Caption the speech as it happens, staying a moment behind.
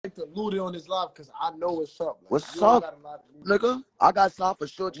to loot it on this live because I know what's up. Like, what's up, nigga? I got signed for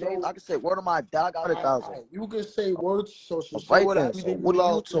short change. I can say word on my dad. I got 100,000. You can say words. So say right what then. So what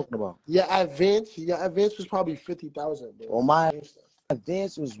are you talking about? Your advance was probably 50,000, bro. Well, my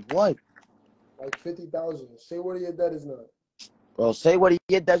advance was what? Like 50,000. Say what your debt is now. Bro, say what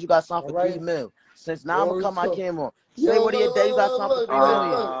your debt you got signed for 3 mil. Since now I'm gonna come my camera. Say what your debt you got signed for 3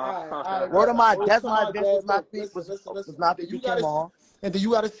 million. Word on my debt, my advance was not 50K, man. And then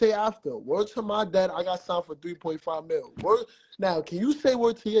you gotta say after. Word to my dad, I got signed for 3.5 mil. Word now, can you say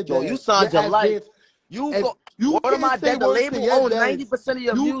word to your dad? Yo, you signed your life. You word on my dad, the label owns 90% of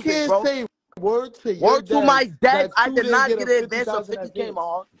your music, bro. You can't say word to your word to my dad, I did not get an advance of 50K,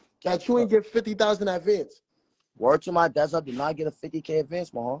 man. That you ain't get 50,000 advance. Word to my dad, I did not get a 50K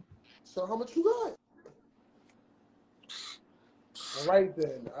advance, man. So how much you got? All right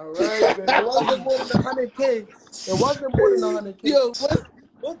then. It wasn't more than 100K. It wasn't more than 100K. Yo,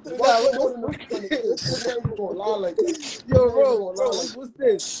 what the Yo, bro, what's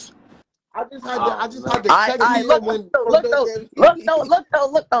this? I just had to check look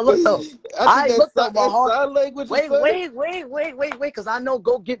though. I think that's sign language. Wait, because I know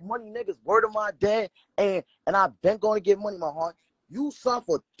go get money niggas. Word of my dad, and I've been going to get money, my heart. You signed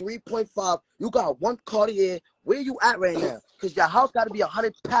for 3.5. You got one Cartier. Where you at right now? Because your house got to be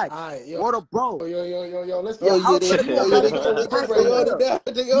 100 packs. What a bro. Yo, listen. Your house they You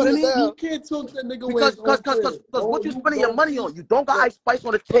can't talk to that nigga because what you spending your money on? You don't got Ice Spice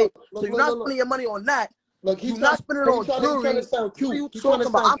on the tape, so you're not spending your money on that. Look, you're not spending it on jewelry. What you talking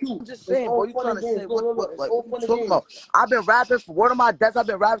about? I'm just saying, bro. You trying to say what you talking about? I've been rapping for word of my desk. I've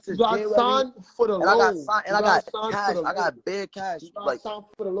been rapping since January. Signed for the low. I got cash. I got big cash. You got signed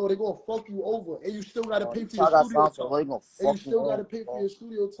for the low. They gonna fuck you over, and you still gotta pay for your studio time. And you still gotta pay for your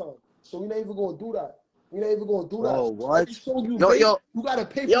studio time. So we not even gonna do that. Bro, what? You gotta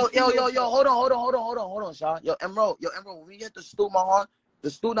pay for hold on, Sha. Yo, Emerald, when we hit the stool, my heart, the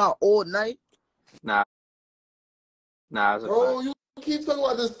stool now all night. Nah, it's bro, you keep talking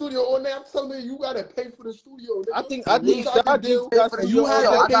about the studio all night. I'm telling you, you gotta pay for the studio. I think Sha Gzz pay for the studio.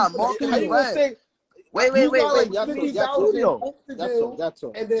 I got more How you gonna say? Wait. That's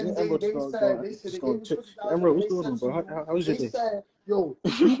all. And then they said Emerald, what's going on, bro? How was your day? They said, yo,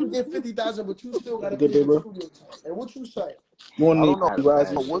 you can get 50,000, but you still gotta pay for studio time. And what you say? I don't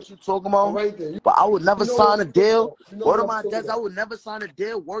know what you talking about, but I would never sign a deal. Word of my desk, I would never sign a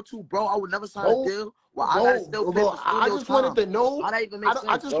deal. Word to bro, I would never sign a deal. Well, I gotta still pay for studio I just wanted to know. How that even make sense,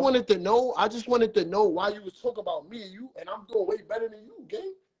 I just wanted to know. I just wanted to know why you was talking about me and you, and I'm doing way better than you,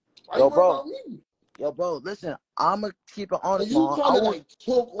 gang. Why you worry about me? Yo, bro, listen, I'ma keep it honest, man.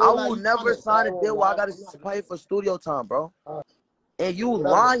 I will never sign a deal where I gotta pay for studio time, bro. And you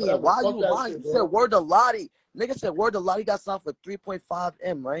lying. Why you lying? You said word to Lottie. Nigga said word to Lottie got signed for 3.5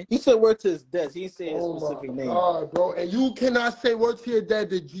 M, right? He said word to his desk. He said a specific name. Bro, and you cannot say word to your dad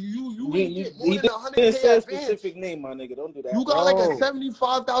that you get more than 100K didn't say a specific name, my nigga. Don't do that. You got like a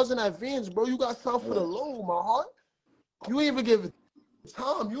 75,000 advance, bro. You got signed for the low, my heart. You ain't even give it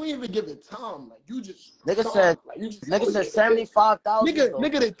time. Like you just nigga said 75,000.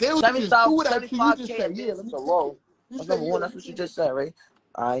 Nigga, the deal just do that to you. Just said, yeah, let me low. That's number one. That's what you just said, right?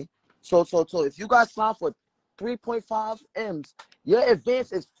 All right. So if you got signed for 3.5 M's, your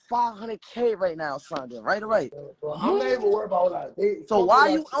advance is 500K right now, son. Right? Bro, I'm not even worried about that. So why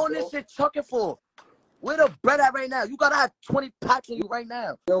you on this shit chucking for? Where the bread at right now? You gotta have 20 packs on you right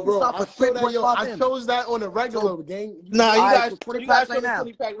now. Yo, bro, I chose that on a regular game. Nah, you guys 20 packs right now.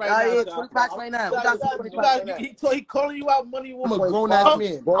 20 packs right now. 20 packs right now. We got 20 packs right now. He calling you out money. I'm a grown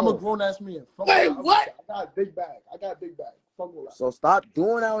ass man. Wait, what? I got a big bag. So stop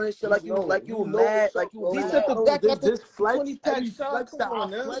doing that on this shit like you mad. He said the deck got the 20 packs. Flex that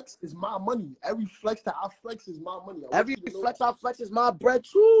I flex is my money. Every flex that I flex is my money. Every flex I flex is my bread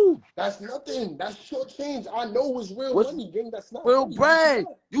too. That's nothing. That's short change. I know it's real money, gang. That's not real bread.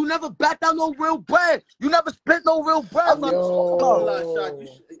 You never backed out no real bread. You never spent no real bread.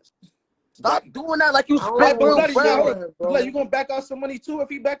 Stop doing that like you spent real bread. You gonna back out some money too if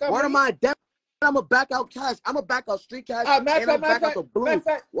he back out? What am I dead? I'm gonna back out cash. I'm gonna back out street cash. Matter of fact,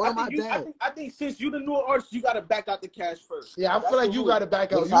 I think since you the new artist, you gotta back out the cash first. Yeah, I feel like you gotta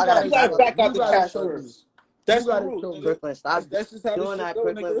back out. You gotta back out the cash first. That's the rule. Brooklyn, stop that's just how doing that,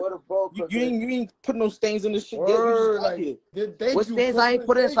 Brooklyn. What a bro, you ain't putting no stains in the shit. What stains I ain't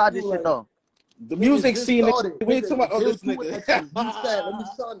put inside this shit though? The music scene. We ain't talking about this nigga. Let me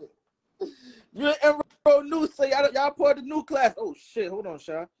sign it. You and Emerald New say y'all part of the new class. Oh shit, hold on,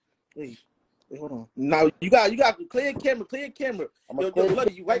 Sha. Hey. Wait, hold on. Now you got clear camera. Yo,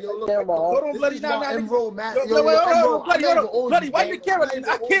 Bloodie, you right? Hold on, Bloodie. Nah. Hold on, Bloodie, hold on. Bloodie, wipe the camera.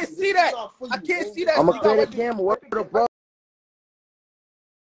 I can't see that. I can't see that. I'm gonna clear the camera. What the bro?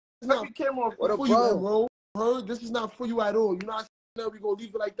 Wipe the camera for you, bro. Heard? This is not for you at all. You're not saying we gonna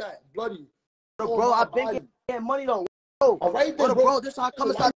leave it like that, Bloodie. Bro, I've been getting money though. Bro, all right, then, bro. This how I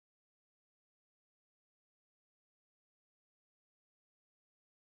come inside.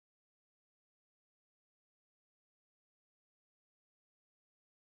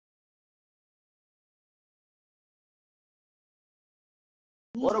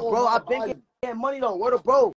 What bro? I've been getting money though. What bro?